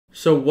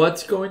So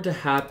what's going to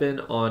happen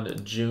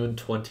on June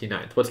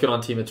 29th? What's going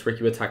on, team? It's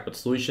Ricky with TechBot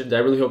Solutions. I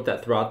really hope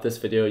that throughout this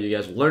video, you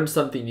guys learned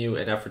something new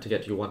in effort to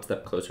get you one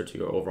step closer to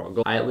your overall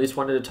goal. I at least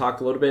wanted to talk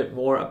a little bit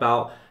more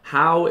about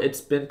how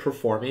it's been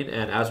performing.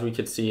 And as we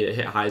could see, it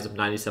hit highs of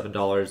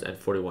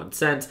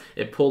 $97.41.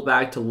 It pulled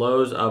back to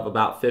lows of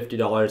about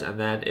 $50, and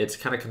then it's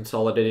kind of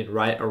consolidating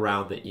right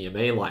around the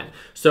EMA line.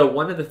 So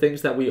one of the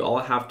things that we all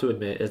have to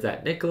admit is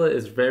that Nikola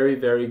is very,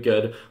 very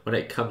good when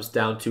it comes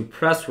down to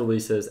press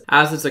releases,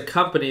 as it's a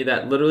company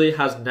that literally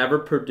has never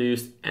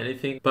produced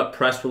anything but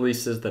press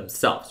releases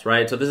themselves,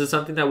 right? So this is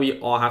something that we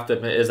all have to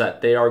admit, is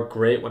that they are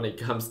great when it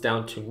comes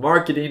down to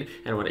marketing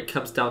and when it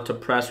comes down to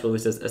press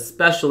releases,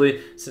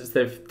 especially since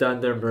they've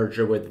done their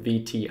merger with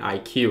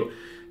VTIQ.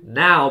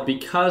 Now,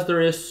 because there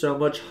is so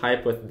much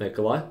hype with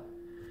Nikola,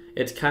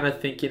 it's kind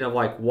of thinking of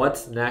like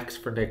what's next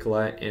for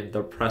Nikola in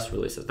the press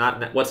releases.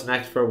 Not what's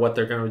next for what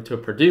they're going to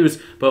produce,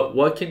 but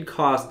what can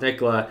cause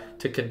Nikola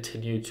to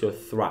continue to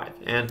thrive.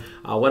 And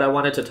what I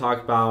wanted to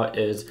talk about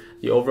is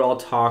the overall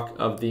talk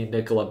of the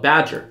Nikola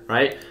Badger,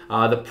 right?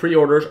 The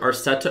pre-orders are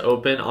set to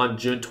open on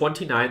June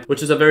 29th,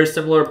 which is a very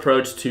similar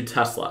approach to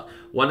Tesla.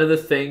 One of the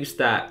things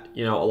that,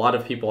 a lot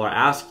of people are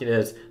asking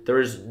is there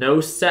is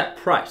no set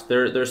price.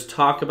 There's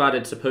talk about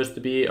it's supposed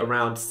to be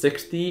around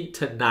 $60,000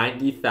 to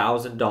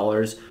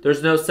 $90,000.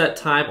 There's no set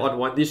time on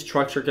when these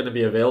trucks are going to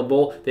be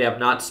available. They have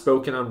not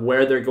spoken on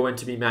where they're going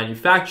to be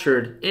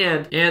manufactured,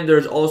 and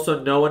there's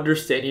also no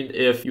understanding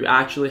if you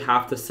actually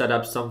have to set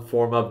up some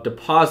form of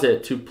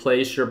deposit to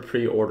place your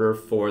pre-order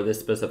for this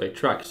specific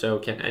truck. So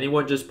can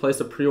anyone just place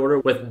a pre-order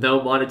with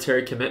no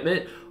monetary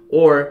commitment?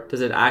 Or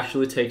does it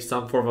actually take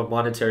some form of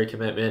monetary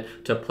commitment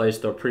to place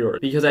their pre-order?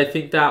 Because I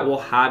think that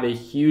will have a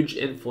huge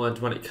influence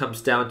when it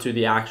comes down to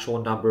the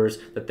actual numbers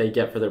that they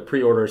get for their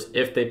pre-orders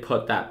if they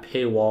put that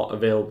paywall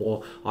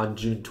available on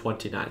June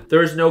 29th.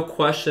 There is no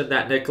question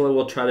that Nikola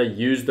will try to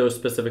use those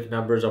specific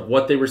numbers of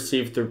what they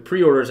received through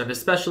pre-orders, and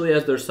especially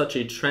as they're such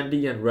a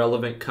trendy and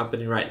relevant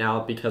company right now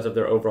because of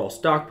their overall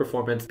stock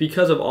performance,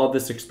 because of all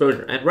this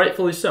exposure, and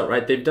rightfully so,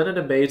 right? They've done an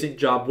amazing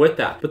job with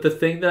that. But the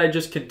thing that I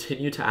just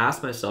continue to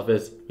ask myself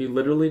is, we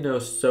literally know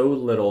so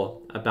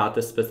little about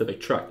this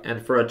specific truck.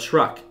 And for a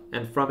truck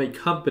and from a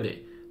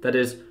company that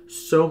is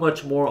so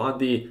much more on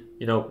the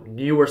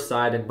newer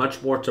side and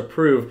much more to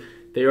prove,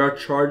 they are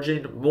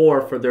charging more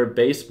for their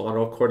base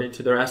model, according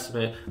to their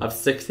estimate of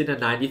 $60,000 to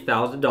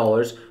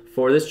 $90,000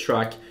 for this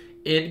truck,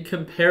 in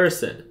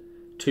comparison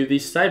to the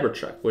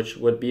Cybertruck, which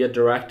would be a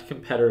direct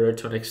competitor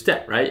to an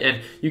extent, right?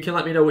 And you can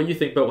let me know what you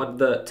think, but when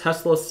the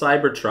Tesla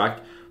Cybertruck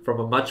from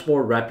a much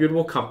more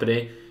reputable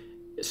company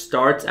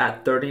starts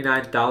at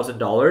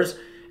 $39,000,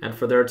 and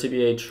for there to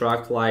be a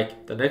truck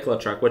like the Nikola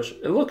truck, which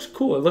it looks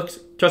cool, it looks,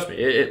 trust me,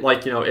 it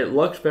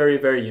looks very,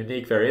 very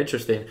unique, very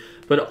interesting,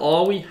 but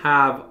all we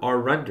have are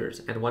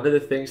renders. And one of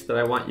the things that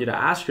I want you to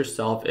ask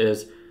yourself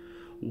is,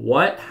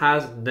 what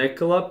has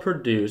Nikola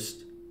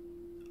produced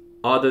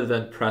other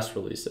than press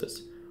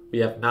releases? We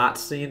have not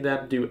seen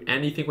them do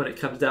anything when it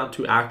comes down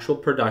to actual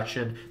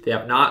production. They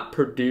have not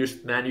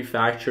produced,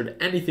 manufactured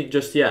anything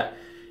just yet.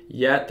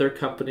 Yet their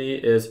company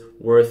is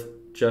worth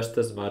just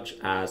as much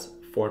as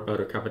Ford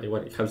Motor Company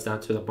when it comes down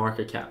to the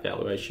market cap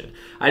valuation.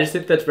 I just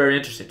think that's very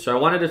interesting. So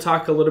I wanted to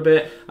talk a little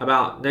bit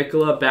about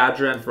Nikola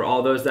Badger, and for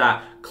all those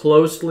that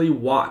closely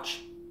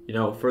watch,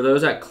 for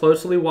those that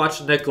closely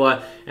watch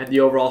Nikola and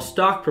the overall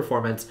stock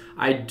performance,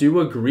 I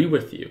do agree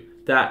with you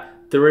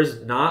that there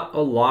is not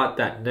a lot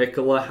that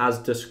Nikola has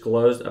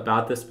disclosed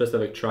about this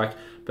specific truck,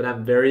 but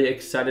I'm very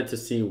excited to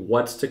see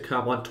what's to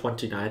come on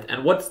 29th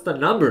and what's the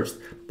numbers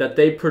that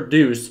they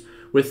produce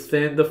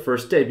within the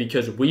first day,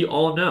 because we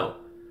all know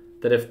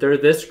that if they're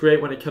this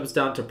great when it comes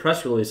down to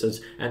press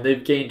releases and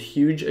they've gained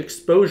huge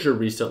exposure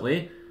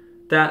recently,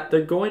 that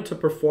they're going to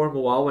perform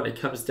well when it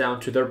comes down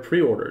to their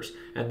pre-orders,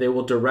 and they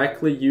will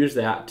directly use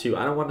that to,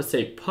 I don't want to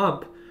say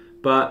pump,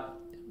 but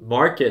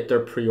market their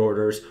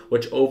pre-orders,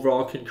 which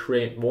overall can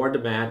create more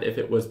demand if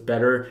it was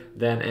better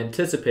than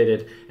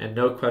anticipated. And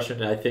no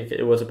question, I think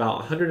it was about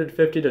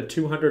 150 to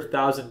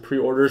 200,000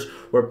 pre-orders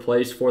were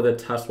placed for the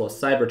Tesla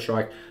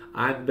Cybertruck.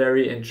 I'm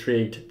very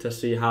intrigued to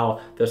see how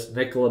this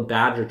Nikola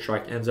Badger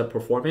truck ends up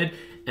performing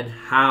and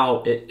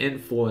how it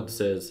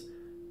influences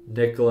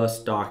Nikola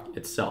stock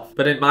itself.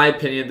 But in my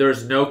opinion,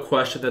 there's no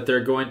question that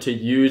they're going to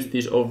use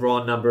these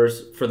overall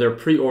numbers for their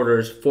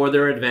pre-orders for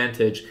their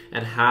advantage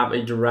and have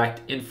a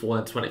direct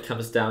influence when it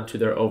comes down to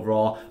their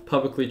overall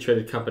publicly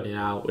traded company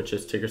now, which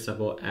is ticker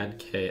symbol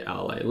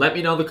NKLA. Let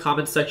me know in the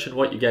comments section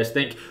what you guys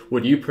think.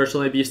 Would you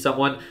personally be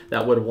someone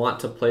that would want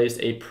to place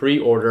a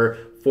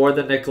pre-order for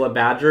the Nikola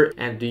Badger?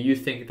 And do you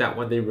think that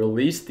when they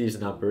release these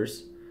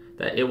numbers,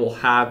 that it will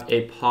have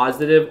a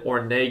positive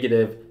or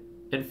negative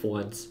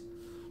influence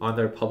on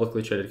their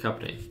publicly traded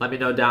company? Let me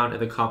know down in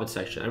the comment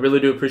section. I really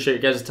do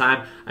appreciate your guys'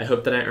 time. I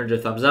hope that I earned your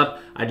thumbs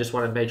up. I just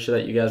want to make sure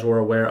that you guys were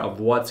aware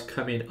of what's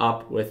coming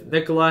up with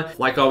Nikola.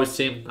 Like always,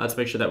 team, let's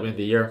make sure that we end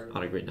the year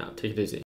on a great note. Take it easy.